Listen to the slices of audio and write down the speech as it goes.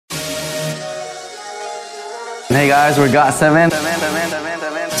Hey guys, we got 7.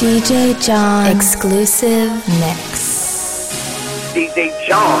 DJ John exclusive mix. DJ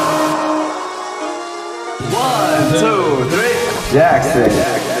John. 1, 2, 3. Jackson.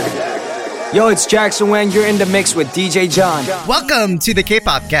 Yo, it's Jackson Wang. You're in the mix with DJ John. Welcome to the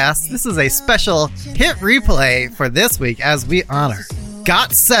K-Pop Cast. This is a special hit replay for this week as we honor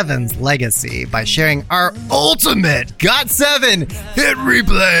GOT7's legacy by sharing our ultimate GOT7 hit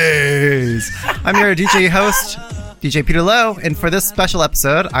replays. I'm your DJ host, DJ Peter Lowe, and for this special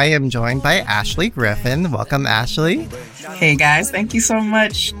episode, I am joined by Ashley Griffin. Welcome, Ashley. Hey guys, thank you so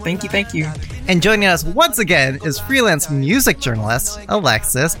much. Thank you. And joining us once again is freelance music journalist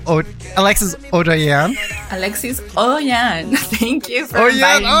Alexis Odoyan. Alexis Odoyan. Thank you for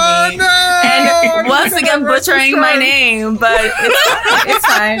inviting me. No! And once again butchering my name, but it's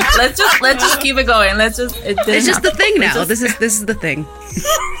fine. Let's just keep it going. It's just the thing now. This is the thing.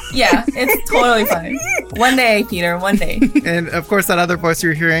 Yeah, it's totally fine. One day, Peter, one day. And of course, that other voice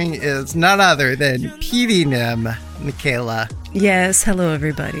you're hearing is none other than PD Nim, Michaela. Yes, hello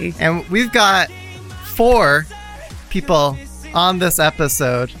everybody. And we've got 4 people on this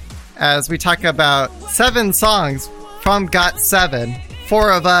episode as we talk about 7 songs from GOT7.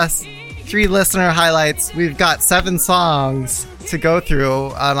 4 of us, 3 listener highlights. We've got 7 songs to go through,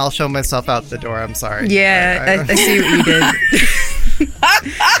 and I'll show myself out the door. I'm sorry. Yeah, I see what you did.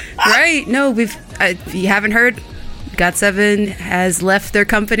 Right? No, if you haven't heard, GOT7 has left their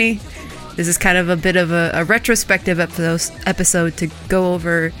company. This is kind of a bit of a retrospective episode to go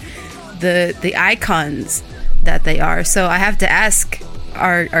over the icons that they are. So I have to ask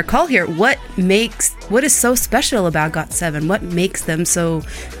our call here, what is so special about GOT7? What makes them so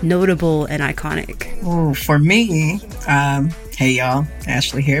notable and iconic? Oh, for me, hey y'all,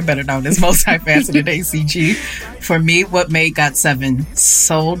 Ashley here, better known as multifaceted ACG. For me, what made GOT7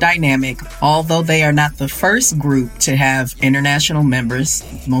 so dynamic, although they are not the first group to have international members,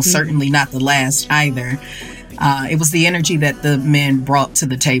 most certainly not the last either, it was the energy that the men brought to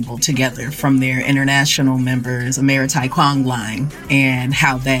the table together from their international members, Ameritai Kwang line, and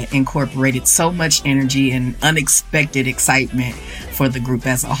how that incorporated so much energy and unexpected excitement for the group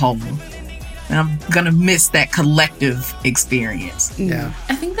as a whole. And I'm going to miss that collective experience. Yeah.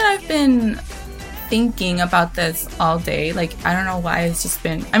 I think that I've been thinking about this all day. Like, I don't know why it's just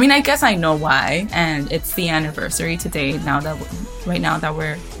been... I mean, I guess I know why. And it's the anniversary today, right now that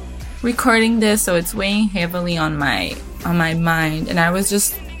we're recording this, so it's weighing heavily on my mind. And I was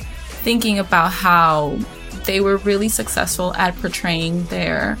just thinking about how they were really successful at portraying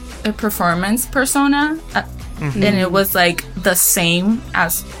their performance persona, and it was like the same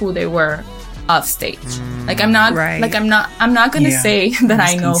as who they were off stage. Like I'm not going to say that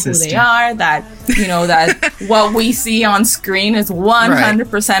I know consistent. who they are, that that what we see on screen is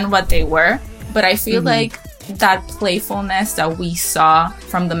 100% what they were, but I feel like that playfulness that we saw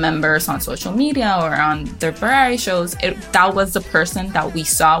from the members on social media or on their variety shows, that was the person that we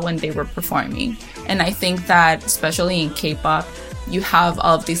saw when they were performing. And I think that especially in K-pop, you have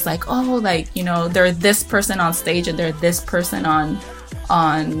all of these they're this person on stage and they're this person on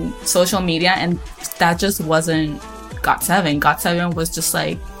social media, and that just wasn't GOT7. GOT7 was just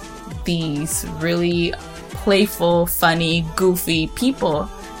like these really playful, funny, goofy people,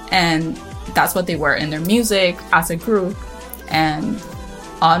 and that's what they were in their music as a group and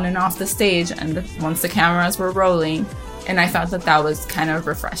on and off the stage, and once the cameras were rolling. And I thought that was kind of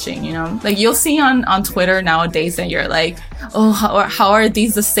refreshing, like you'll see on Twitter nowadays that you're like, oh, how are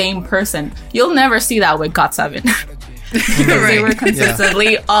these the same person? You'll never see that with GOT7 because they were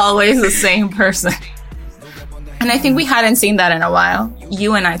consistently always the same person. And I think we hadn't seen that in a while.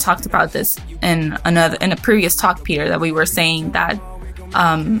 You and I talked about this in a previous talk, Peter, that we were saying that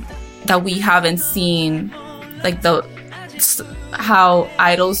that we haven't seen like how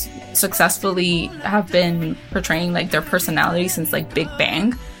idols successfully have been portraying like their personality since like Big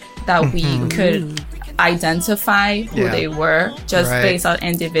Bang, that we could identify who they were just based on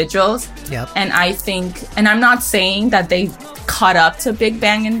individuals. And I think, and I'm not saying that they caught up to Big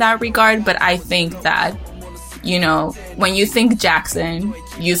Bang in that regard, but I think that when you think Jackson,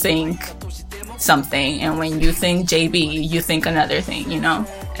 you think something, and when you think JB, you think another thing,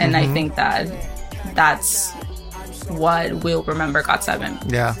 and I think that's what we'll remember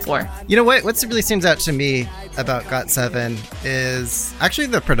GOT7 for. What really stands out to me about GOT7 is actually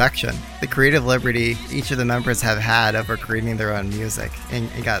the production, the creative liberty each of the members have had over creating their own music in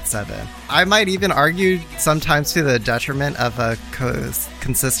GOT7. I might even argue sometimes to the detriment of a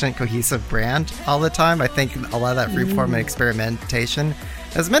consistent, cohesive brand all the time. I think a lot of that freeform and experimentation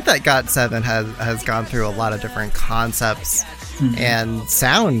has meant that GOT7 has gone through a lot of different concepts and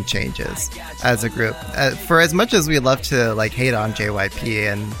sound changes as a group. For as much as we love to like hate on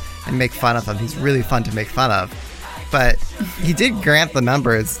JYP and make fun of him, he's really fun to make fun of. But he did grant the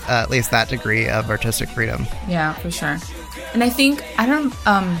members at least that degree of artistic freedom. Yeah, for sure. And I think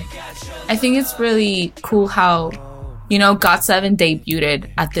it's really cool how, you know, GOT7 debuted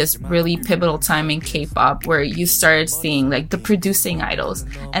at this really pivotal time in K-pop where you started seeing like the producing idols,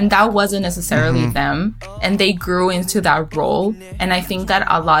 and that wasn't necessarily them, and they grew into that role. And I think that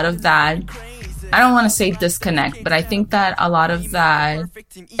a lot of that, I don't want to say disconnect, but I think that a lot of that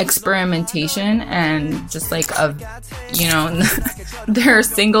experimentation and just like you know, their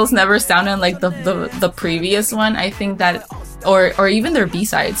singles never sounded like the previous one. I think that, or even their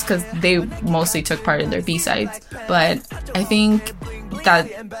B-sides, because they mostly took part in their B-sides. But I think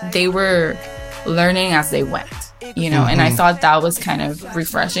that they were learning as they went, you know, and I thought that was kind of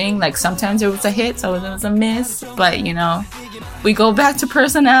refreshing. Like sometimes it was a hit, so it was a miss, but you know, we go back to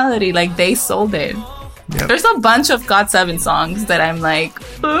personality. Like they sold it. Yep. There's a bunch of GOT7 songs that I'm like,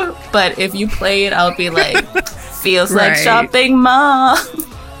 but if you play it, I'll be like, feels like shopping mall.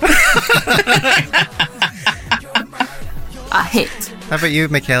 A hit. How about you,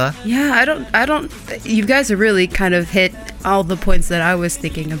 Michaela? Yeah, I don't, you guys have really kind of hit all the points that I was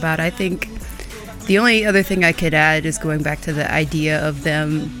thinking about. I think the only other thing I could add is going back to the idea of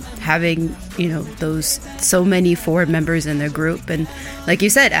them having, you know, those so many foreign members in their group. And like you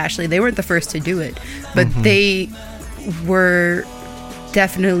said, Ashley, they weren't the first to do it, but they were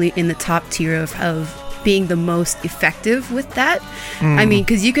definitely in the top tier of being the most effective with that. I mean,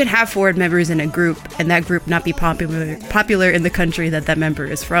 because you could have foreign members in a group and that group not be popular in the country that member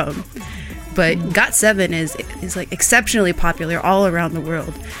is from. But GOT7 is like exceptionally popular all around the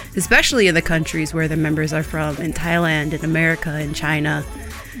world, especially in the countries where the members are from, in Thailand, in America, in China.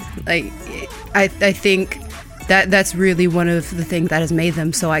 Like, I think that's really one of the things that has made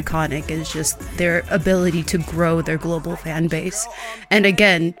them so iconic, is just their ability to grow their global fan base. And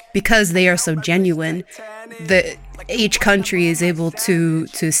again, because they are so genuine, each country is able to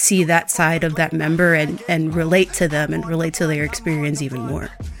see that side of that member and relate to them and relate to their experience even more.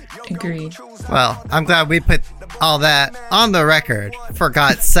 Agreed. Well, I'm glad we put all that on the record for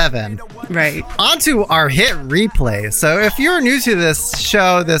GOT7. Right. On to our hit replay. So if you're new to this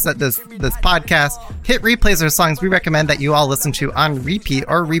show, this podcast, hit replays are songs we recommend that you all listen to on repeat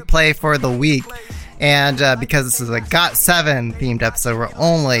or replay for the week. And because this is a GOT7 themed episode, we're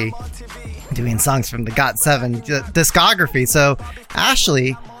only doing songs from the GOT7 discography. So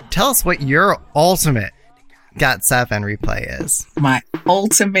Ashley, tell us what your ultimate GOT7 replay is. My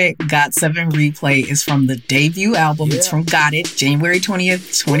ultimate GOT7 replay is from the debut album. It's from Got It, January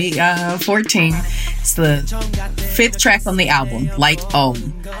 20th, 2014. It's the 5th track on the album, Like Oh.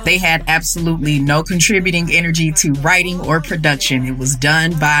 They had absolutely no contributing energy to writing or production. It was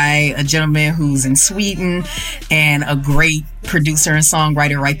done by a gentleman who's in Sweden and a great producer and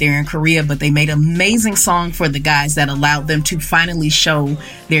songwriter right there in Korea, but they made an amazing song for the guys that allowed them to finally show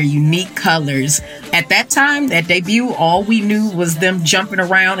their unique colors. At that time, that debut, all we knew was them jumping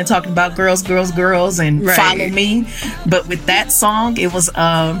around and talking about girls, girls, girls, and follow me. But with that song, it was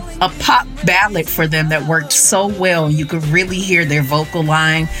a pop ballad for them that worked so well. You could really hear their vocal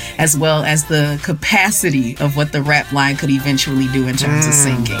line as well as the capacity of what the rap line could eventually do in terms of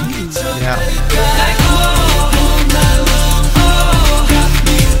singing. Yeah.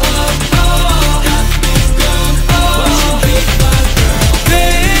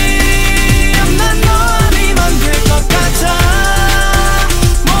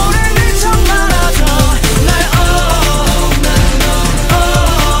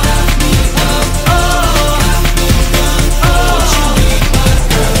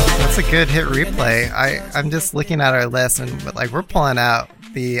 Good hit replay. I'm just looking at our list and like we're pulling out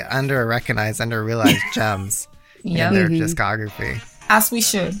the under-recognized, under-realized gems in their discography. As we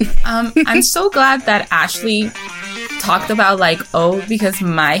should. I'm so glad that Ashley talked about like because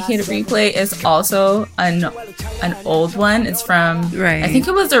my hit replay is also an old one. It's from I think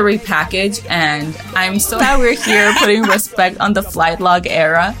it was a repackage, and I'm so glad we're here putting respect on the Flight Log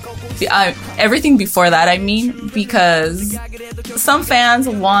era. Everything before that, I mean, because some fans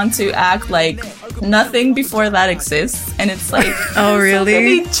want to act like nothing before that exists, and it's like oh really? So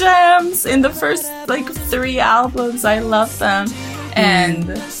many gems in the first like 3 albums. I love them. And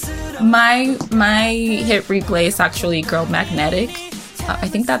my hit replay is actually Girl Magnetic. I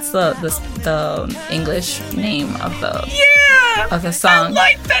think that's the English name of the song. I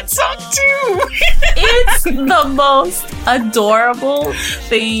like that song too. It's the most adorable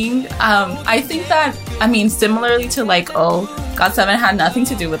thing. I think that, I mean, similarly to like GOT7 had nothing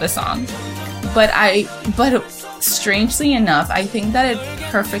to do with the song, but strangely enough, I think that it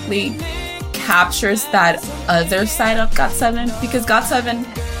perfectly captures that other side of GOT7, because GOT7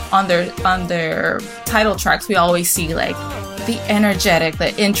 on their title tracks, we always see like the energetic,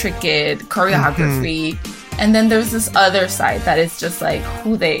 the intricate choreography, and then there's this other side that is just like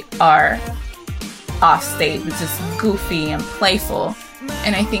who they are off stage, which is goofy and playful.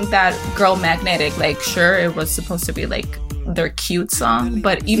 And I think that Girl Magnetic, like, sure, it was supposed to be like their cute song,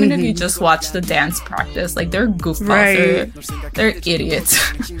 but even if you just watch the dance practice, like, they're goofballs, they're idiots.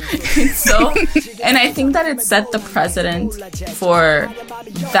 So, and I think that it set the precedent for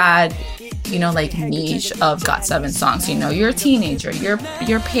that, you know, like, niche of GOT7 songs. You know, you're a teenager, you're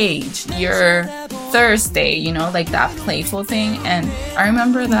Paige, you're Thursday, you know, like that playful thing. And I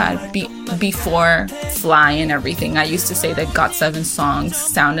remember that before Fly and everything, I used to say that GOT7 songs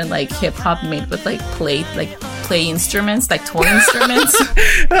sounded like hip hop made with like play instruments, like toy instruments.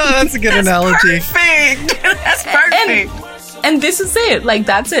 Oh, that's a good analogy. Perfect. That's perfect. And this is it. Like,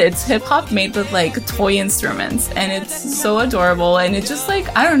 that's it. It's hip hop made with like toy instruments, and it's so adorable. And it's just like,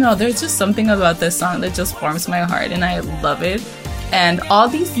 I don't know, there's just something about this song that just warms my heart, and I love it. And all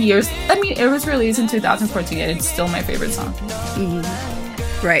these years, I mean, it was released in 2014, and it's still my favorite song.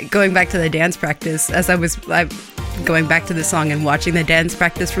 Right. Going back to the dance practice, as I going back to the song and watching the dance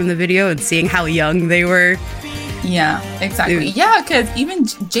practice from the video and seeing how young they were. Yeah, exactly. Yeah, because even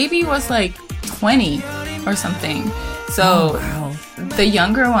JB was like 20 or something. So the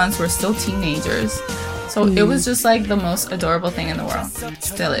younger ones were still teenagers. So it was just like the most adorable thing in the world.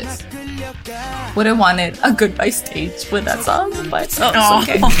 Still is. Would have wanted a goodbye stage with that song, but it's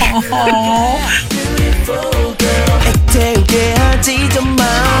okay.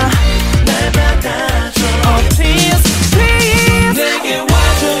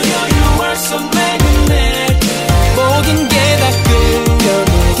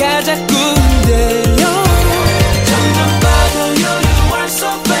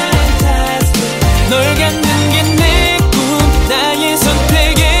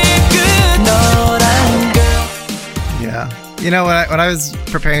 You know, when I was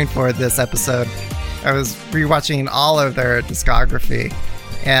preparing for this episode, I was rewatching all of their discography,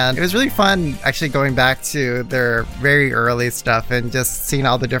 and it was really fun actually going back to their very early stuff and just seeing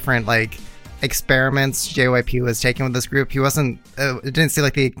all the different like experiments JYP was taking with this group. It didn't seem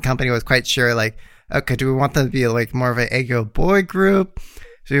like the company was quite sure, like, okay, do we want them to be like more of an aegyo boy group?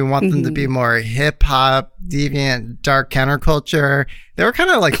 Do we want them to be more hip hop, deviant, dark counterculture? They were kind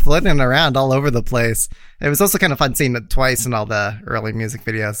of like floating around all over the place. It was also kind of fun seeing it twice in all the early music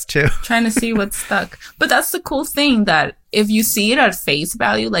videos too. Trying to see what's stuck. But that's the cool thing, that if you see it at face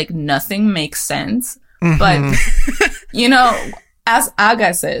value, like, nothing makes sense. But, you know, as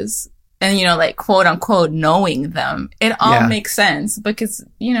agases and, you know, like, quote unquote, knowing them, it all makes sense because,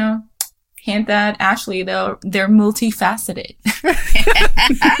 you know, hint that Ashley, they're multifaceted.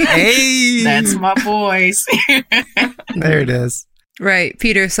 Hey, that's my voice. There it is. Right,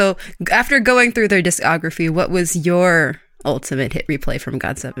 Peter. So after going through their discography, what was your ultimate hit replay from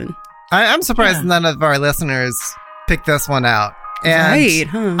GOT7? I'm surprised none of our listeners picked this one out. And right,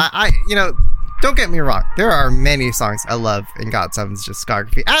 huh? I you know, don't get me wrong. There are many songs I love in GOT7's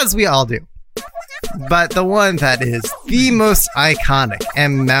discography, as we all do. But the one that is the most iconic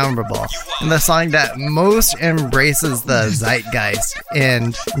and memorable, and the song that most embraces the zeitgeist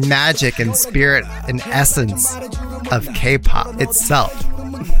and magic and spirit and essence of K-pop itself,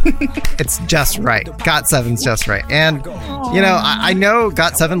 it's Just Right. GOT7's Just Right. And, you know, I know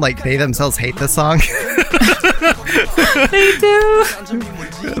GOT7, like, they themselves hate this song. They do.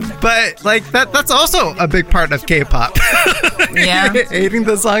 But, like, that's also a big part of K-pop. Yeah. Hating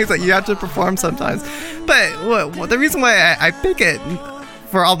the songs that you have to perform sometimes. But the reason why I pick it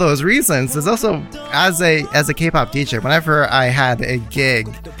for all those reasons is also as a K-pop DJ, whenever I had a gig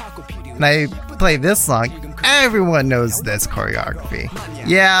and I play this song, everyone knows this choreography.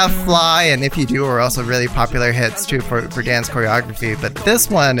 Yeah, Fly and If You Do are also really popular hits too for dance choreography, but this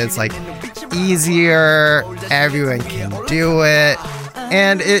one is like easier, everyone can do it,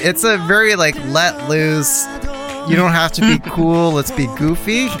 and it's a very like let loose, you don't have to be cool, let's be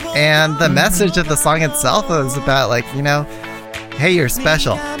goofy. And the message of the song itself is about, like, you know, hey, you're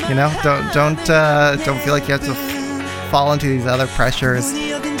special, you know, don't feel like you have to fall into these other pressures.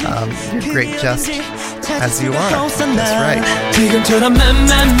 You're great just as you are. That's right. 지금처럼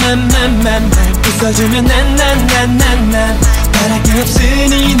만만만만만 웃어주면 난난난난난 바랄 게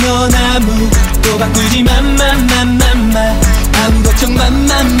없으니 넌 아무것도 바꾸지 만만만만만 아무 걱정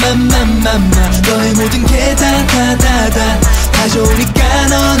만만만만만만 너의 모든 게 다다다다 다 좋으니까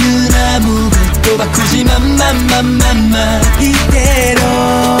너는 아무것도 바꾸지 만만만만만 이대로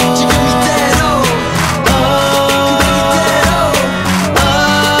지금 이대로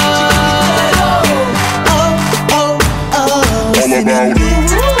about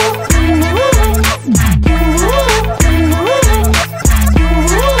it.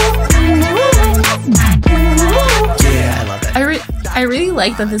 I really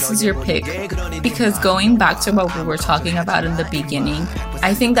like that this is your pick, because going back to what we were talking about in the beginning,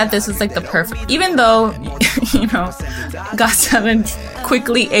 I think that this is like the perfect, even though, you know, GOT7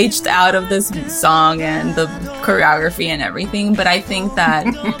 quickly aged out of this song and the choreography and everything, but I think that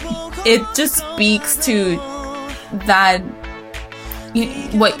it just speaks to that,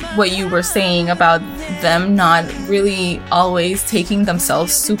 what you were saying about them not really always taking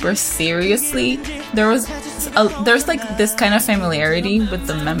themselves super seriously. There's like this kind of familiarity with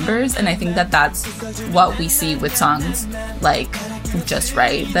the members, and I think that that's what we see with songs like Just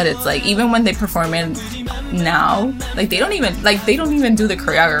Right, that it's like even when they perform it now, like they don't even do the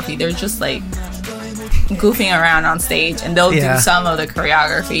choreography. They're just like goofing around on stage, and they'll do some of the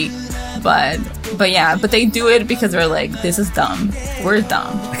choreography, but they do it because they're like, this is dumb, we're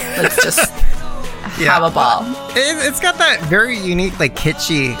dumb, let's just have a ball. It's got that very unique, like,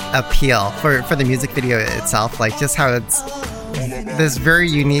 kitschy appeal for the music video itself, like just how it's this very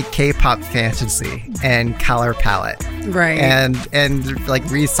unique K-pop fantasy and color palette, right? And like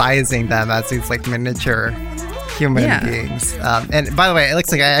resizing them as these like miniature human beings. And by the way, it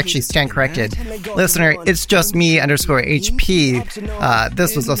looks like I actually stand corrected. Listener, it's just me _HP.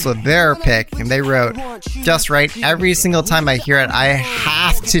 This was also their pick, and they wrote Just Right. Every single time I hear it, I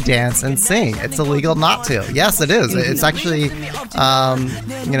have to dance and sing. It's illegal not to. Yes, it is. It's actually, you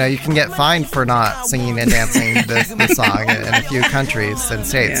can get fined for not singing and dancing this song in a few countries and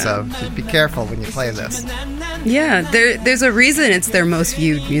states. So be careful when you play this. Yeah, there's a reason it's their most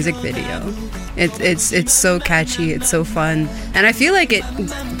viewed music video. It's so catchy, it's so fun, and I feel like it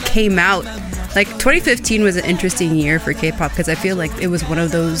came out like 2015 was an interesting year for K-pop, because I feel like it was one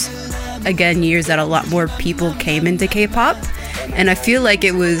of those years that a lot more people came into K-pop, and I feel like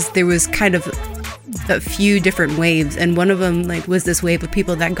there was kind of a few different waves, and one of them like was this wave of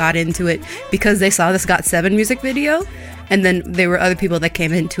people that got into it because they saw this GOT7 music video, and then there were other people that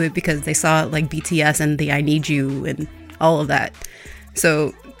came into it because they saw like BTS and the I Need You and all of that.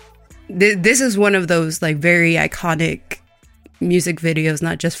 So this is one of those like very iconic music videos,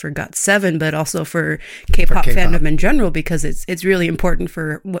 not just for GOT7 but also for K-pop fandom in general, because it's really important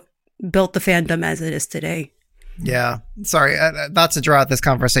for what built the fandom as it is today. Yeah, sorry, not to draw out this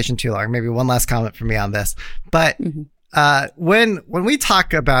conversation too long. Maybe one last comment from me on this, but when we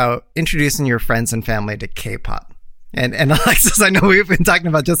talk about introducing your friends and family to K-pop, and Alexis, I know we've been talking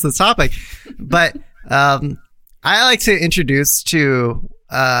about just this topic, but I like to introduce to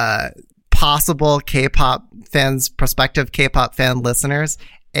possible K-pop fans, prospective K-pop fan listeners,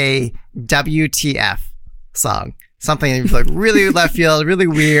 a WTF song. Something like really left field, really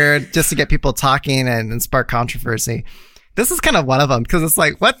weird, just to get people talking and spark controversy. This is kind of one of them, because it's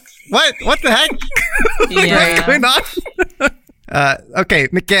like, what the heck? What's going on? Okay,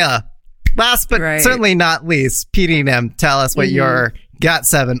 Michaela, last but certainly not least, PDM, tell us what your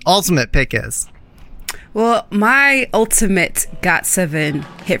GOT7 ultimate pick is. Well, my ultimate GOT7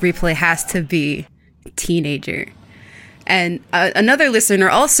 hit replay has to be Teenager. And another listener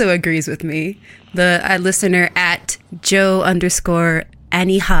also agrees with me. The listener at Joe_Aniha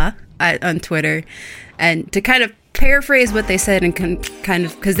on Twitter. And to kind of paraphrase what they said and kind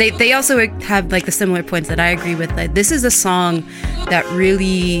of, because they also have like the similar points that I agree with. Like, this is a song that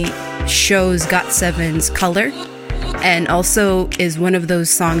really shows GOT7's color, and also is one of those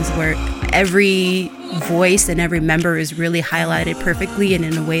songs where every voice and every member is really highlighted perfectly and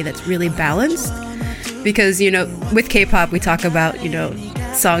in a way that's really balanced. Because, with K-pop, we talk about,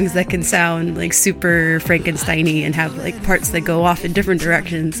 songs that can sound like super Frankenstein-y and have like parts that go off in different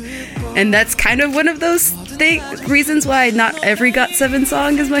directions. And that's kind of one of those reasons why not every GOT7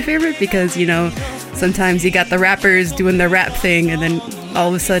 song is my favorite, because, sometimes you got the rappers doing their rap thing and then all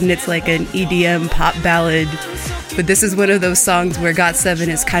of a sudden it's like an EDM pop ballad. But this is one of those songs where GOT7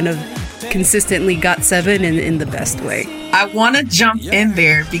 is kind of consistently GOT7 in the best way. I want to jump in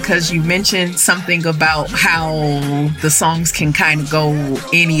there because you mentioned something about how the songs can kind of go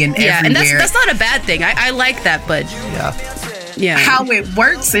any and everywhere. And that's not a bad thing. I like that, but yeah. How it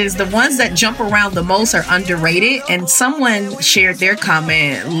works is the ones that jump around the most are underrated. And someone shared their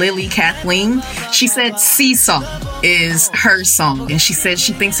comment, Lily Kathleen. She said Seesaw is her song, and she said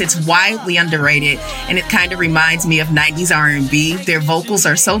she thinks it's widely underrated, and it kind of reminds me of 90s R&B. Their vocals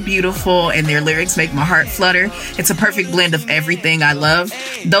are so beautiful, and their lyrics make my heart flutter. It's a perfect blend of everything I love.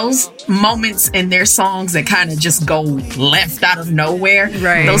 Those moments in their songs that kind of just go left out of nowhere,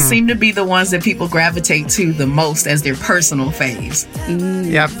 those seem to be the ones that people gravitate to the most as their personal faves.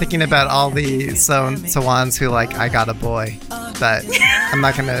 Yeah, I'm thinking about all the Sawans who like I Got a Boy. but I'm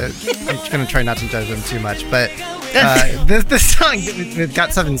gonna try not to judge them too much. But this song with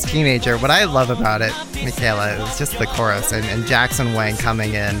GOT7's Teenager, what I love about it, Michaela, is just the chorus and Jackson Wang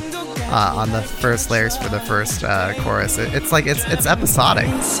coming in on the first lyrics for the first chorus. It's like it's episodic.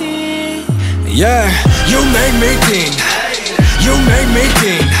 Yeah, you make me think. You make me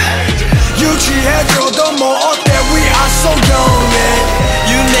think. 유치해져도 뭐 어때? We are so young.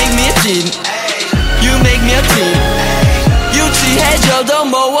 Yeah. You make me think. You make me think. 유치해져도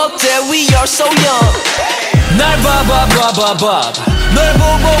뭐 어때? We are so young. 날 봐봐. 널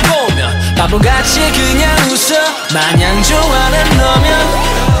보고 보면 바보같이 그냥 웃어. 마냥 좋아하는 너면.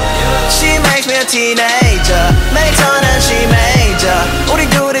 She makes me a teenager. 매일 난 she major. 우리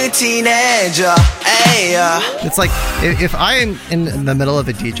둘이 teenager. It's like if I'm in the middle of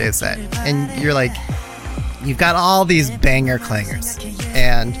a DJ set and you're like, you've got all these banger clangers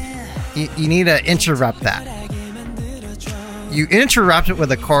and you need to interrupt that. You interrupt it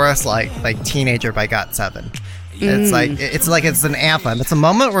with a chorus like Teenager by GOT7. It's like it's an anthem. It's a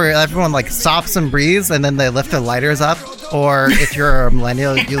moment where everyone like stops and breathes, and then they lift their lighters up. Or if you're a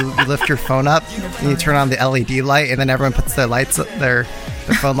millennial, you lift your phone up and you turn on the LED light, and then everyone puts their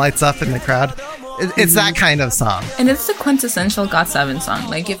phone lights up in the crowd. It's that kind of song. And it's the quintessential GOT7 song.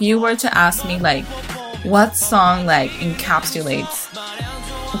 Like if you were to ask me like what song like encapsulates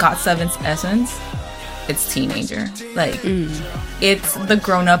GOT7's essence, it's Teenager. Like it's the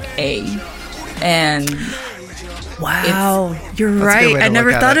grown-up A. And wow, you're right. I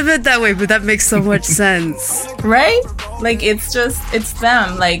never thought of it that way, but that makes so much sense. Right? Like it's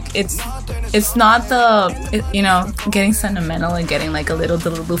them. Like it's not getting sentimental and getting like a little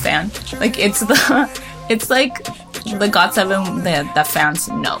Lulu fan. Like it's like the GOT7 that fans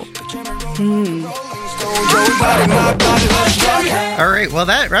know. All right, well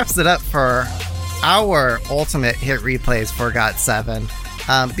that wraps it up for our ultimate hit replays for GOT7.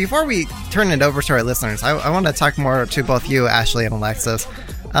 Before we turn it over to our listeners, I want to talk more to both you, Ashley and Alexis.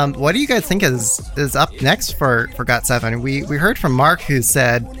 What do you guys think is up next for GOT7? We heard from Mark, who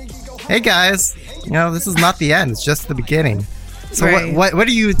said, "Hey guys, this is not the end; it's just the beginning." So right. what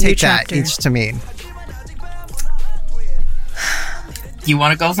do you take that each to mean? You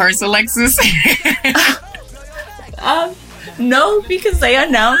want to go first, Alexis? No, because they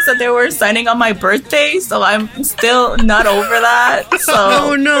announced that they were signing on my birthday, so I'm still not over that. So.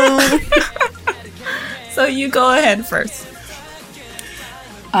 Oh no. So you go ahead first.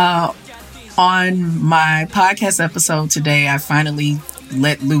 On my podcast episode today, I finally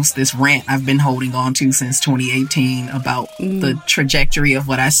let loose this rant I've been holding on to since 2018 about the trajectory of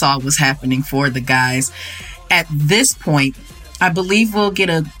what I saw was happening for the guys. At this point, I believe we'll get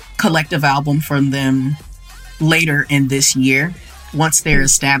a collective album from them later in this year, once they're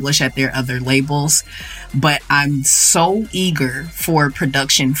established at their other labels. But I'm so eager for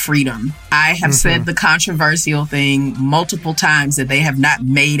production freedom. I have said the controversial thing multiple times that they have not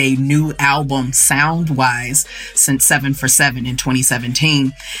made a new album sound-wise since 7 for 7 in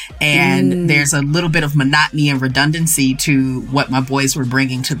 2017. And there's a little bit of monotony and redundancy to what my boys were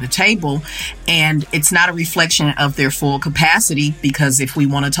bringing to the table. And it's not a reflection of their full capacity, because if we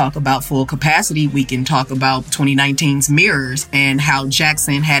want to talk about full capacity, we can talk about 2019's Mirrors and how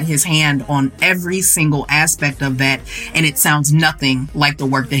Jackson had his hand on every single aspect of that, and it sounds nothing like the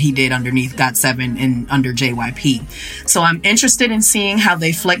work that he did underneath GOT7 and under JYP. So I'm interested in seeing how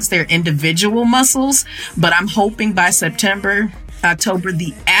they flex their individual muscles, but I'm hoping by September, October,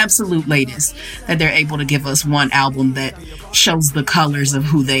 the absolute latest, that they're able to give us one album that shows the colors of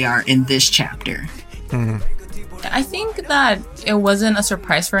who they are in this chapter. I think that it wasn't a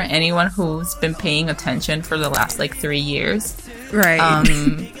surprise for anyone who's been paying attention for the last 3 years. Right.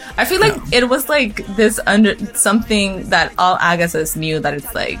 I feel like it was this under something that all Agassiz knew, that it's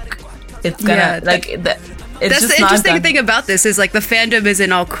it's gonna that's the interesting thing about this is the fandom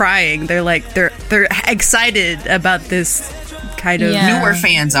isn't all crying. They're excited about this kind of newer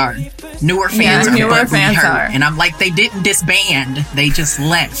fans are. Newer fans are. And I'm like, they didn't disband, they just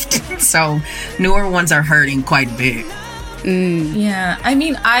left. So newer ones are hurting quite a bit. Yeah, I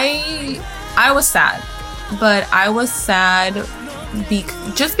mean, I was sad, but I was sad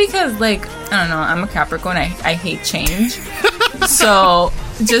just because I don't know, I'm a Capricorn, I hate change. So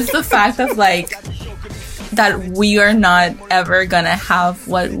just the fact of that we are not ever gonna have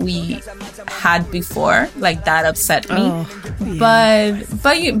what we had before, that upset me. But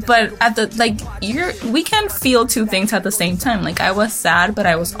at the we can feel two things at the same time. I was sad, but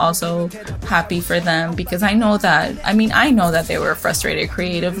I was also happy for them, because I know that they were frustrated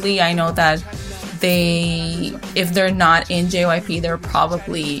creatively. I know that if they're not in JYP, they're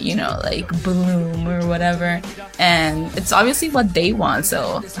probably, you know, like Bloom or whatever. And it's obviously what they want,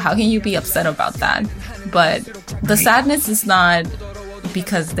 so how can you be upset about that? But the sadness is not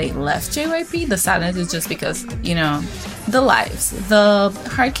because they left JYP. The sadness is just because, you know, the lives, the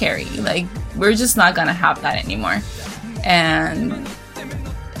hard carry, like, we're just not gonna have that anymore. And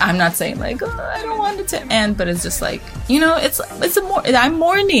I'm not saying like, oh, I don't want it to end, but it's just like, you know, I'm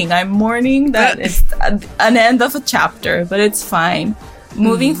mourning that it's an end of a chapter, but it's fine.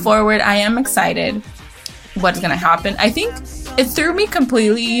 Moving forward, I am excited what's gonna happen. I think it threw me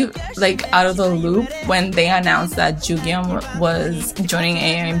completely like out of the loop when they announced that Jookyung was joining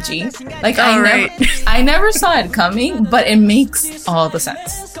AMG. Like, I never saw it coming, but it makes all the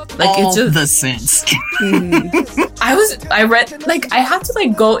sense. Like, all the sense. I read, like, I had to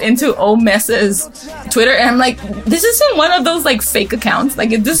like go into Omes's Twitter, and I'm like, this isn't one of those like fake accounts.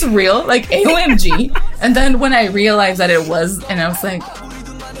 Like, is this real? Like, OMG. And then when I realized that it was, and I was like,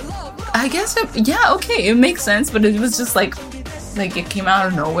 I guess, yeah, okay, it makes sense, but it was just like it came out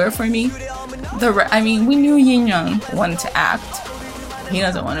of nowhere for me. I mean, we knew Yin Young wanted to act. He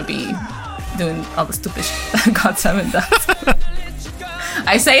doesn't want to be doing all the stupid shit that GOT7 does.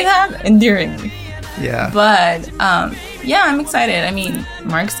 I say that endearingly. Yeah. But, yeah, I'm excited. I mean,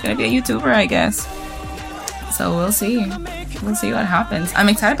 Mark's gonna be a YouTuber, I guess. So we'll see. We'll see what happens. I'm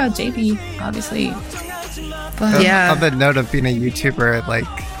excited about JB, obviously. But on the note of being a YouTuber, like,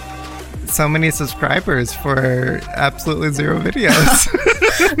 so many subscribers for absolutely 0 videos.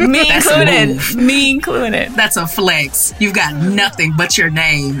 Me included. That's a flex. You've got nothing but your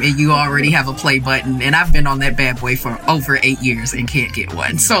name and you already have a play button. And I've been on that bad boy for over 8 years and can't get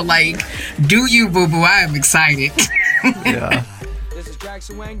one. So, like, do you, boo-boo? I am excited. Yeah.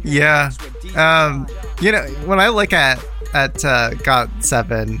 Yeah. You know, when I look at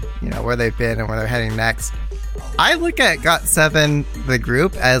GOT7, you know, where they've been and where they're heading next, I look at GOT7, the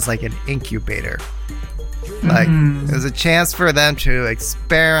group, as like an incubator. Like, there's a chance for them to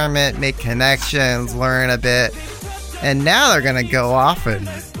experiment, make connections, learn a bit. And now they're going to go off and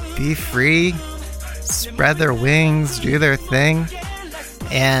be free, spread their wings, do their thing.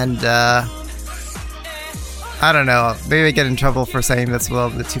 And, I don't know, maybe I get in trouble for saying this to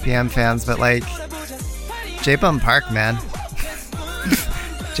the 2PM fans, but like, J-Bum Park, man.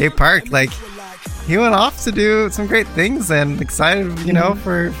 J Park, like, he went off to do some great things, and excited, you know,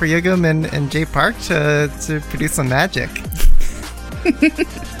 for Yugam and J Park to produce some magic.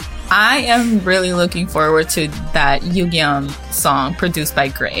 I am really looking forward to that Yugyeom song produced by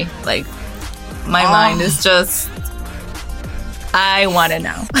Gray. Like, my mind is just, I want to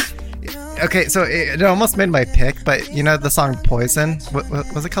know. Okay, so it almost made my pick, but you know the song Poison? What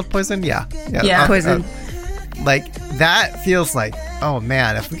was it called? Poison? Yeah. Poison. Like, that feels like, oh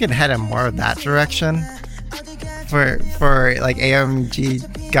man, if we could head in more of that direction for like AMG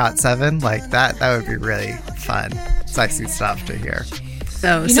GOT7, like that would be really fun, sexy stuff to hear.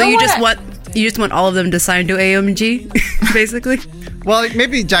 Oh, so you just want all of them to sign to AMG, basically? Well,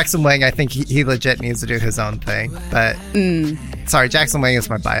 maybe Jackson Wang, I think he legit needs to do his own thing, but sorry, Jackson Wang is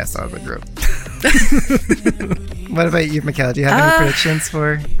my bias out of the group. What about you, Michaela? Do you have any predictions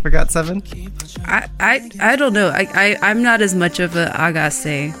for GOT7? I don't know. I'm not as much of a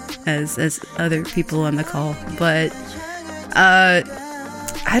Agase as other people on the call, but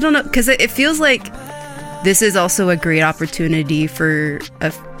I don't know, because it feels like this is also a great opportunity for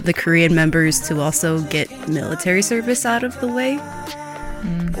the Korean members to also get military service out of the way.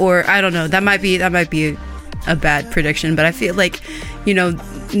 Or I don't know. That might be a bad prediction, but I feel like, you know,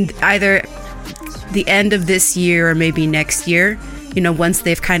 either the end of this year or maybe next year, you know, once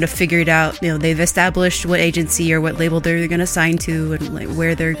they've kind of figured out, you know, they've established what agency or what label they're going to sign to and like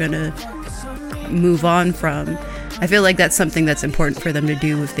where they're going to move on from. I feel like that's something that's important for them to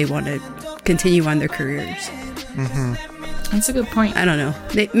do if they want to continue on their careers. That's a good point. I don't know.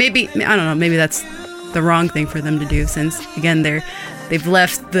 Maybe that's the wrong thing for them to do, since again they've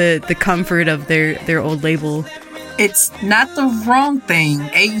left the comfort of their old label. It's not the wrong thing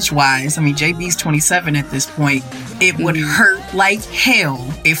age-wise. I mean, JB's 27 at this point. It would hurt like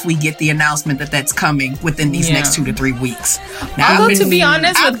hell if we get the announcement that that's coming within these next 2 to 3 weeks. Now, although, to be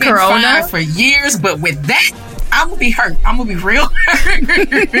honest, I've with been Corona fine for years, but with that, I'm gonna be hurt. I'm gonna be real hurt.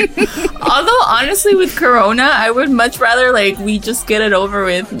 Although, honestly, with Corona, I would much rather like we just get it over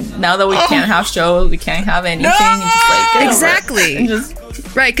with. Now that we can't have shows, we can't have anything. No! And just like get Exactly. over it. Just,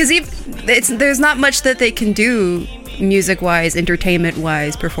 Right, because there's not much that they can do music-wise,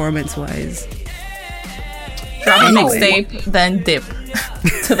 entertainment-wise, performance-wise. drop a mixtape, then dip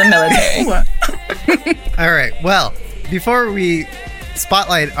to the military. All right. Well, before we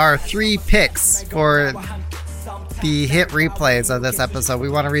spotlight our 3 picks for the hit replays of this episode. We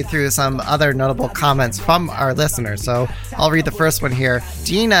want to read through some other notable comments from our listeners. So I'll read the first one here.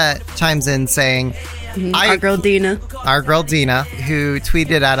 Dina chimes in saying, Our girl Dina, who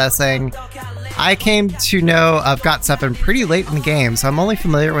tweeted at us saying, I came to know of GOT7 pretty late in the game, so I'm only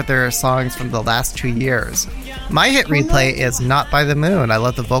familiar with their songs from the last 2 years. My hit replay is Not by the Moon. I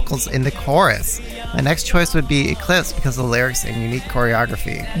love the vocals in the chorus. My next choice would be Eclipse because of the lyrics and unique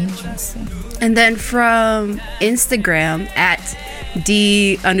choreography. Interesting. and then from Instagram at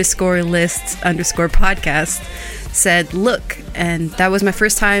D_lists_podcast said, look, and that was my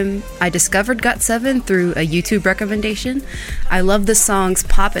first time I discovered GOT7 through a YouTube recommendation. I love the song's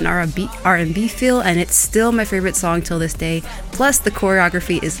pop and R&B feel, and it's still my favorite song till this day. Plus, the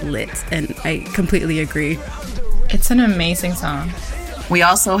choreography is lit, and I completely agree. It's an amazing song. We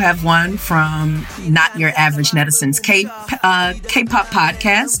also have one from Not Your Average Netizens K-pop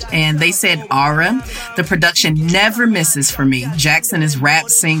podcast, and they said Aura. The production never misses for me. Jackson is rap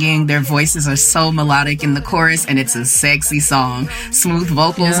singing. Their voices are so melodic in the chorus, and it's a sexy song. Smooth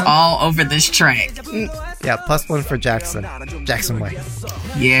vocals all over this track. Yeah, +1 for Jackson. Jackson Wang.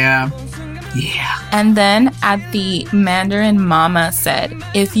 Yeah. And then at the Mandarin Mama said,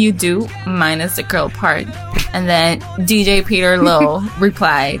 if you do, minus the girl part. And then DJ Peter Lowe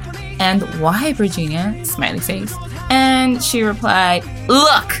replied, and why, Virginia? Smiley face. And she replied,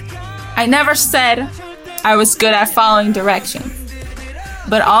 look, I never said I was good at following direction.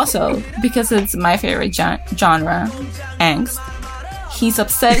 But also, because it's my favorite genre, angst, he's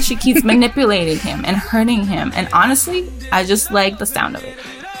upset she keeps manipulating him and hurting him. And honestly, I just like the sound of it.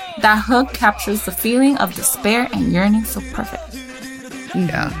 That hook captures the feeling of despair and yearning so perfect.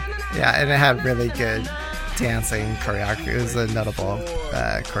 Yeah, and it had really good dancing choreography. It was a notable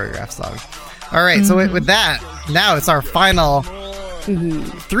choreographed song. All right, so with that, now it's our final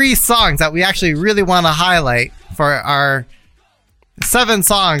 3 songs that we actually really want to highlight for our 7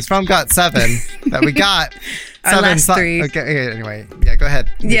 songs from GOT7 that we got. Our last 3. Okay, anyway, yeah, go ahead.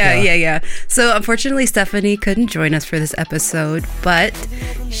 Yeah. So unfortunately, Stephanie couldn't join us for this episode, but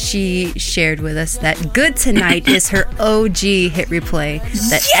she shared with us that Good Tonight is her OG hit replay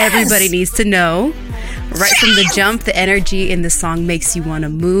that everybody needs to know. Right from the jump, the energy in the song makes you want to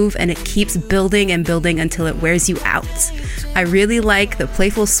move, and it keeps building and building until it wears you out. I really like the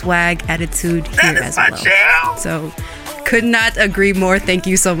playful swag attitude here as well. So could not agree more. Thank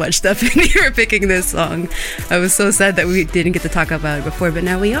you so much, Stephanie, for picking this song. I was so sad that we didn't get to talk about it before, but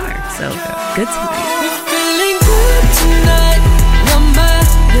now we are. So, Good Tonight. Feeling good tonight.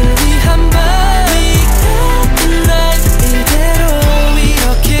 너만을 위한 밤이 good tonight. 이대로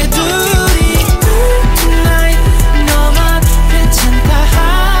이렇게 둘이 good tonight. 너만 괜찮다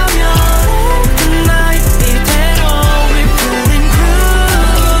하면 good tonight. 이대로 we're feeling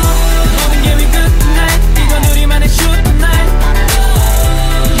good. 모든 게 we good tonight. 이건 우리만의 shoot tonight.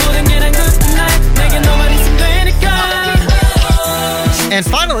 모든 게 난 good tonight. 내게 너만 있으면 되니까. And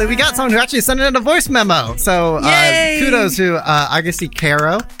finally, we got someone who actually sent in a voice memo. So kudos to Agassi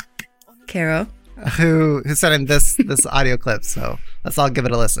Caro, who sent in this audio clip. So let's all give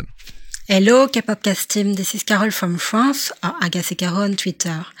it a listen. Hello, K-Popcast team. This is Carol from France, or Agassi Caro on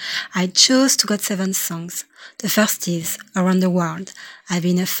Twitter. I chose to GOT7 songs. The first is Around the World. I've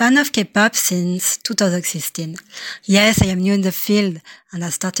been a fan of K-pop since 2016. Yes, I am new in the field, and I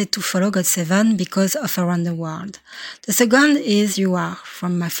started to follow GOT7 because of Around the World. The second is You Are,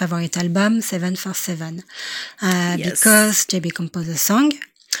 from my favorite album, 747. Because JB composed the song.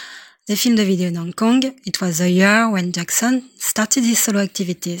 They filmed the video in Hong Kong. It was the year when Jackson started his solo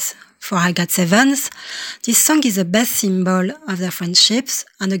activities. For GOT7's, this song is the best symbol of their friendships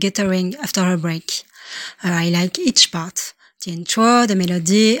and the gathering after a break. I like each part, the intro, the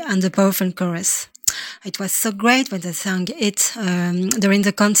melody, and the powerful chorus. It was so great when they sang it during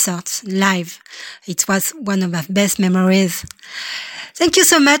the concert, live. It was one of my best memories. Thank you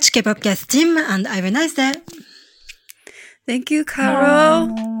so much, K-Popcast team, and have a nice day. Thank you,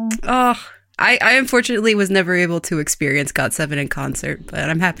 Caro. Oh, I unfortunately was never able to experience GOT7 in concert, but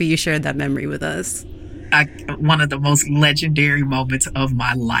I'm happy you shared that memory with us. One of the most legendary moments of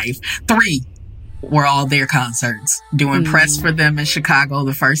my life. 3 were all their concerts. Doing press for them in Chicago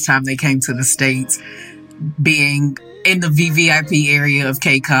the first time they came to the States. Being in the VVIP area of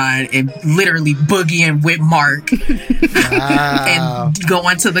KCON and literally boogieing with Mark. And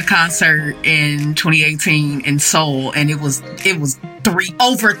going to the concert in 2018 in Seoul. And it was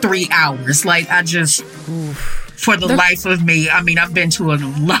over 3 hours. Like, I just... for the life of me. I mean, I've been to a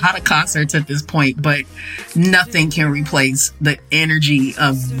lot of concerts at this point, but nothing can replace the energy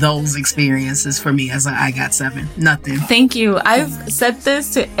of those experiences for me as I Got 7. Nothing. Thank you. I've said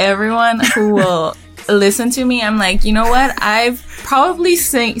this to everyone who will listen to me. I'm like, you know what? I've probably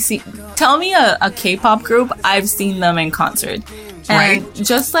tell me a K-pop group, I've seen them in concert. And right.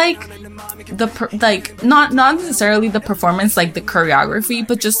 Just like not necessarily the performance, like the choreography,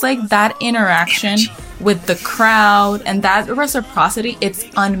 but just like that interaction with the crowd and that reciprocity, it's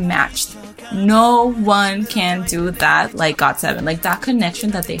unmatched. No one can do that like GOT7. Like that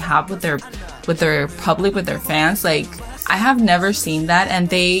connection that they have with their public, with their fans. Like I have never seen that, and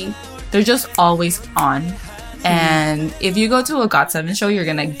they're just always on. And if you go to a GOT7 show, you're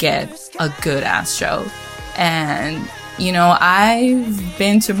gonna get a good ass show. And you know, I've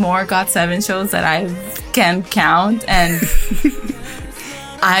been to more GOT7 shows that I can count, and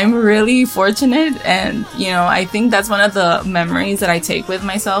I'm really fortunate. And, you know, I think that's one of the memories that I take with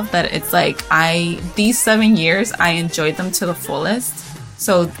myself, that it's like these 7 years, I enjoyed them to the fullest.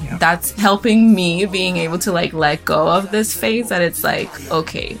 So that's helping me being able to like let go of this phase, that it's like,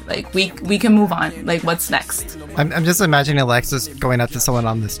 okay, like we can move on. Like what's next? I'm just imagining Alexis going up to someone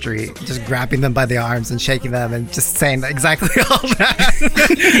on the street, just grabbing them by the arms and shaking them and just saying exactly all that.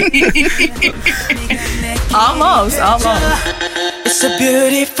 Almost. It's a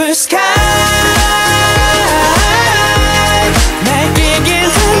beautiful sky.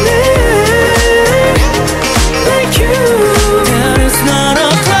 Like you. There is not a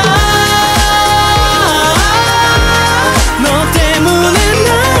cloud. 너 때문에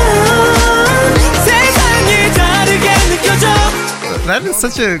난 세상이 다르게 느껴져. That is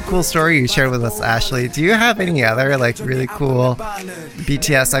such a cool story you shared with us, Ashley. Do you have any other like really cool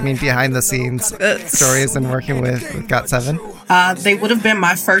BTS, behind the scenes stories in working with GOT7? They would have been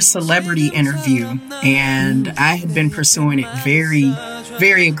my first celebrity interview, and I had been pursuing it very,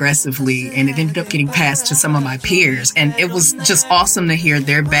 very aggressively, and it ended up getting passed to some of my peers, and it was just awesome to hear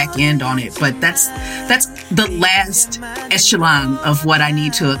their back end on it. But that's the last echelon of what I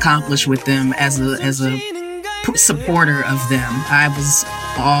need to accomplish with them as a supporter of them. I was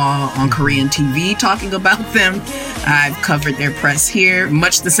all on Korean TV talking about them. I've covered their press here,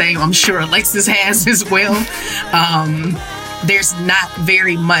 much the same I'm sure Alexis has as well. There's not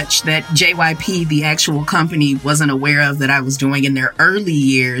very much that JYP, the actual company, wasn't aware of that I was doing in their early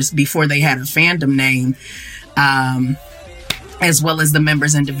years before they had a fandom name, as well as the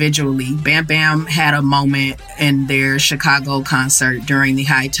members individually. Bam Bam had a moment in their Chicago concert during the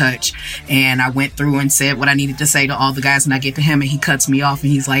High Touch, and I went through and said what I needed to say to all the guys, and I get to him and he cuts me off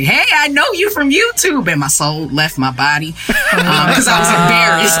and he's like, "Hey, I know you from YouTube," and my soul left my body because I was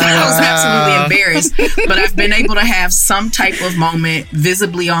embarrassed. I was absolutely embarrassed. But I've been able to have some type of moment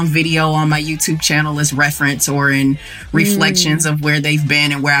visibly on video on my YouTube channel as reference, or in reflections of where they've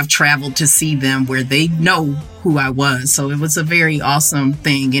been and where I've traveled to see them, where they know who I was. So it was a very awesome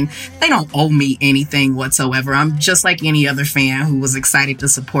thing, and they don't owe me anything whatsoever. I'm just like any other fan who was excited to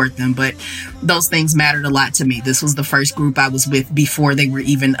support them, but those things mattered a lot to me. This was the first group I was with before they were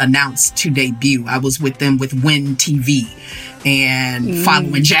even announced to debut. I was with them with Win TV and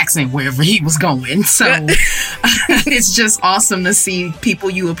following Jackson wherever he was going. So it's just awesome to see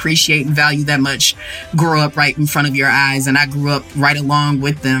people you appreciate and value that much grow up right in front of your eyes. And I grew up right along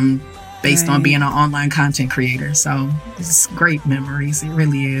with them, based on being an online content creator. So it's great memories. It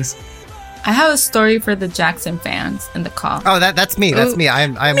really is. I have a story for the Jackson fans in the call. Oh, that's me. That's me.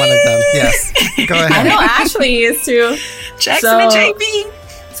 I'm one of them. Yes. Go ahead. I know Ashley is too. Jackson and JB.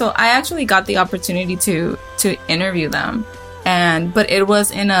 So I actually got the opportunity to interview them. But it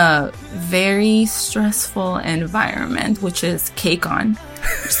was in a very stressful environment, which is KCON.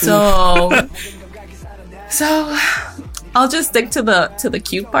 So I'll just stick to the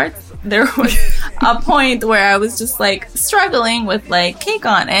cute parts. There was a point where I was just like struggling with like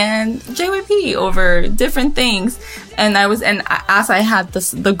KCON and JYP over different things, and as I had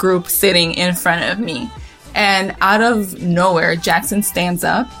the group sitting in front of me, and out of nowhere Jackson stands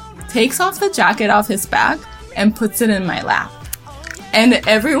up, takes off the jacket off his back, and puts it in my lap. And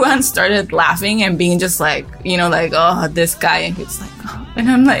everyone started laughing and being just like, like, oh, this guy. And he was like, oh.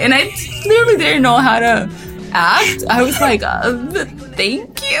 And I'm like, and I clearly didn't know how to act. I was like,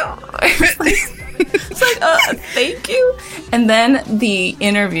 thank you. It's like, thank you. And then the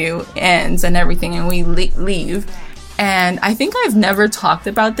interview ends and everything, and we leave. And I think I've never talked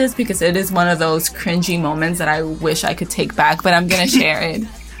about this because it is one of those cringy moments that I wish I could take back, but I'm going to share it.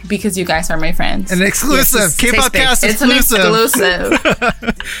 Because you guys are my friends. An exclusive. K-Pop Cast exclusive. It's an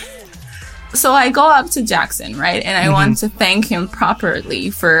exclusive. So I go up to Jackson, right? And I want to thank him properly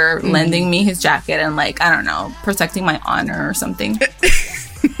for lending me his jacket and, like, I don't know, protecting my honor or something.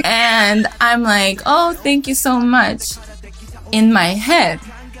 And I'm like, oh, thank you so much. In my head,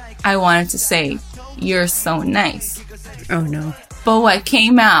 I wanted to say, you're so nice. Oh, no. But what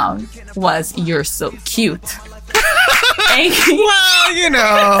came out was, you're so cute. Well, you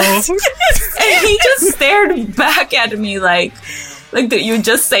know. And he just stared back at me like, did you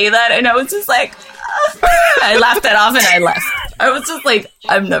just say that? And I was just like, I laughed it off and I left. I was just like,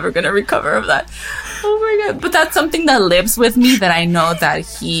 I'm never going to recover of that. Oh my God. But that's something that lives with me, that I know that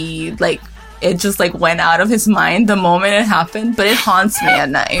he, like, it just, like, went out of his mind the moment it happened, but it haunts me at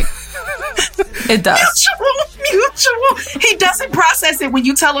night. It does. Mutual. He doesn't process it when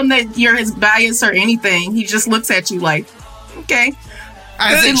you tell him that you're his bias or anything. He just looks at you like, okay.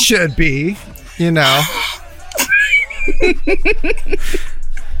 As it should be, you know.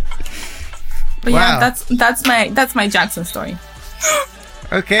 But yeah, that's my Jackson story.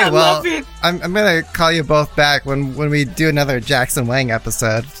 Okay, I'm gonna call you both back when we do another Jackson Wang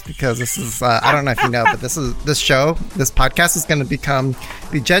episode, because this is I don't know if you know, but this podcast is gonna become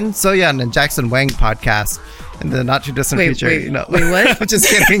the Jen Soyeon and Jackson Wang podcast in the not too distant future. Wait, what? I'm just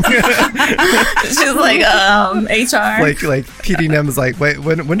kidding. She's like HR. Like PD Nem is like, wait,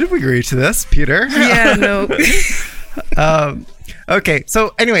 when did we agree to this, Peter? Yeah, no. Okay,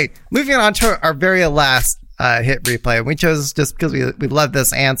 so anyway, moving on to our very last hit replay. We chose just because we love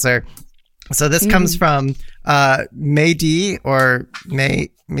this answer. So this comes from Mehdi or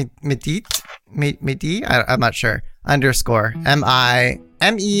Medit, I'm not sure, underscore MEIDIT_,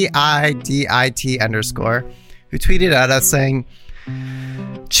 who tweeted at us saying,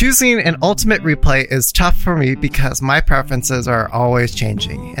 choosing an ultimate replay is tough for me because my preferences are always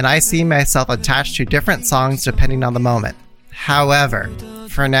changing, and I see myself attached to different songs depending on the moment. However,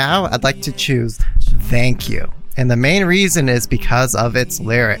 for now, I'd like to choose Thank You. And the main reason is because of its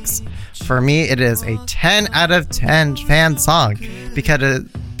lyrics. For me, it is a 10 out of 10 fan song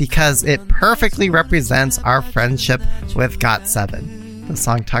because it perfectly represents our friendship with GOT7. The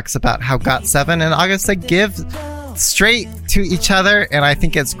song talks about how GOT7 and August give straight to each other, and I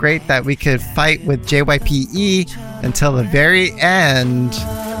think it's great that we could fight with JYPE until the very end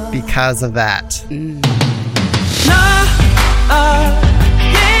because of that.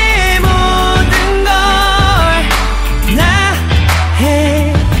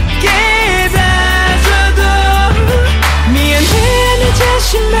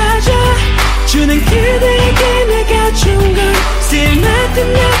 주는 그대에게 내가 준 건 Still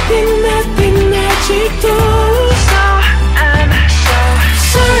nothing 아직도 So I'm so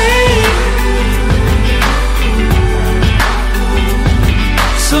sorry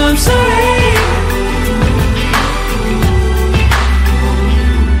So I'm sorry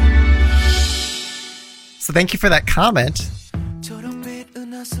So thank you for that comment.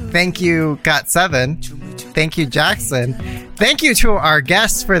 Thank you, GOT7. Thank you, Jackson. Thank you to our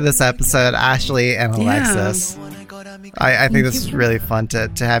guests for this episode, Ashley and Alexis. I think this is really fun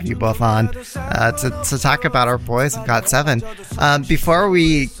to have you both on to talk about our boys of GOT7. Before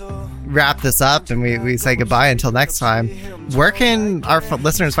we wrap this up and we say goodbye until next time, where can our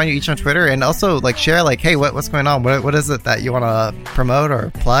listeners find you each on Twitter, and also like share like, hey, what's going on? What is it that you want to promote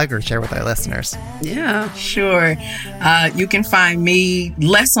or plug or share with our listeners? Yeah, sure. You can find me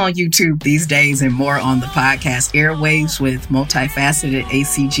less on YouTube these days and more on the podcast Airwaves with Multifaceted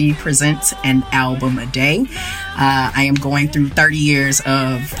ACG presents an album a day. I am going through 30 years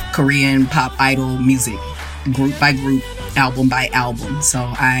of Korean pop idol music, group by group, album by album. So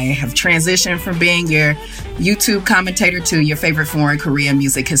I have transitioned from being your YouTube commentator to your favorite foreign Korean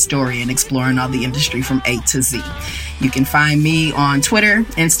music historian, exploring all the industry from A to Z. You can find me on Twitter,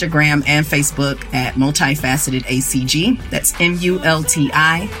 Instagram, and Facebook at Multifaceted ACG. That's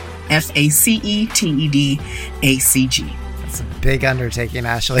MULTIFACETED ACG. It's a big undertaking,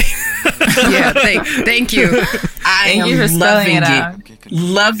 Ashley. Yeah, thank you. I am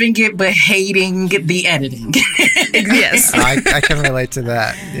loving it, but hating the editing. Yes. I can relate to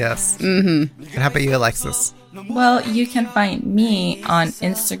that. Yes. Mm-hmm. And how about you, Alexis? Well, you can find me on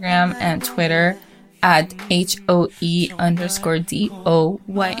Instagram and Twitter at HOE_DOYAN.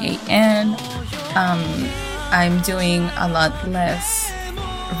 I'm doing a lot less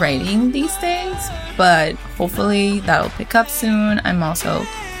writing these days, but hopefully that'll pick up soon. I'm also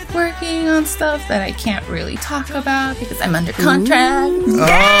working on stuff that I can't really talk about because I'm under contract.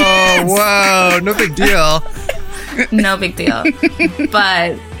 Oh, whoa, no big deal. No big deal.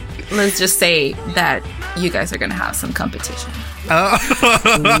 But let's just say that you guys are going to have some competition. Oh.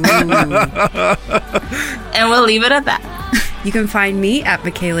 And we'll leave it at that. You can find me at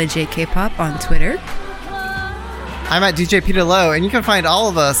Michaela J. K-pop on Twitter. I'm at DJ Peter Lowe, and you can find all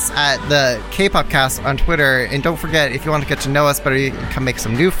of us at the K-Pop Cast on Twitter. And don't forget, if you want to get to know us better, you can come make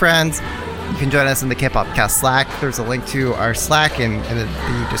some new friends. You can join us in the K-Pop Cast Slack. There's a link to our Slack in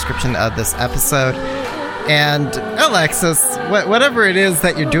the description of this episode. And Alexis, whatever it is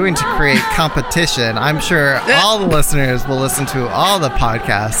that you're doing to create competition, I'm sure all the listeners will listen to all the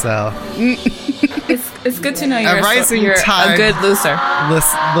podcasts. So it's good to know you're rising tide a good loser.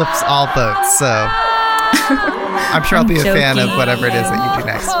 Lifts all boats. So I'm sure I'll be a fan of whatever it is that you do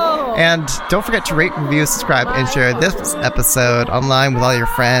next. And don't forget to rate, review, subscribe, and share this episode online with all your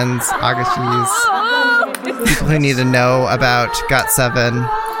friends, agashis, people who need to know about GOT7.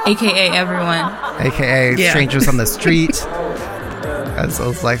 AKA everyone. AKA strangers on the street. As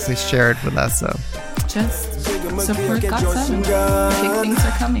Lexi shared with us. So just support GOT7. Big things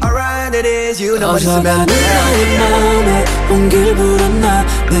are coming. Alright, it is, you know what it's about. 나의 마음에 온길 불었나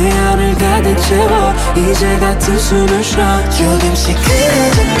내 안을 가득 채워 이제 같은 숨을 쉬어 조금씩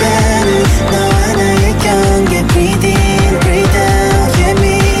그려져가는 너와 나의 경계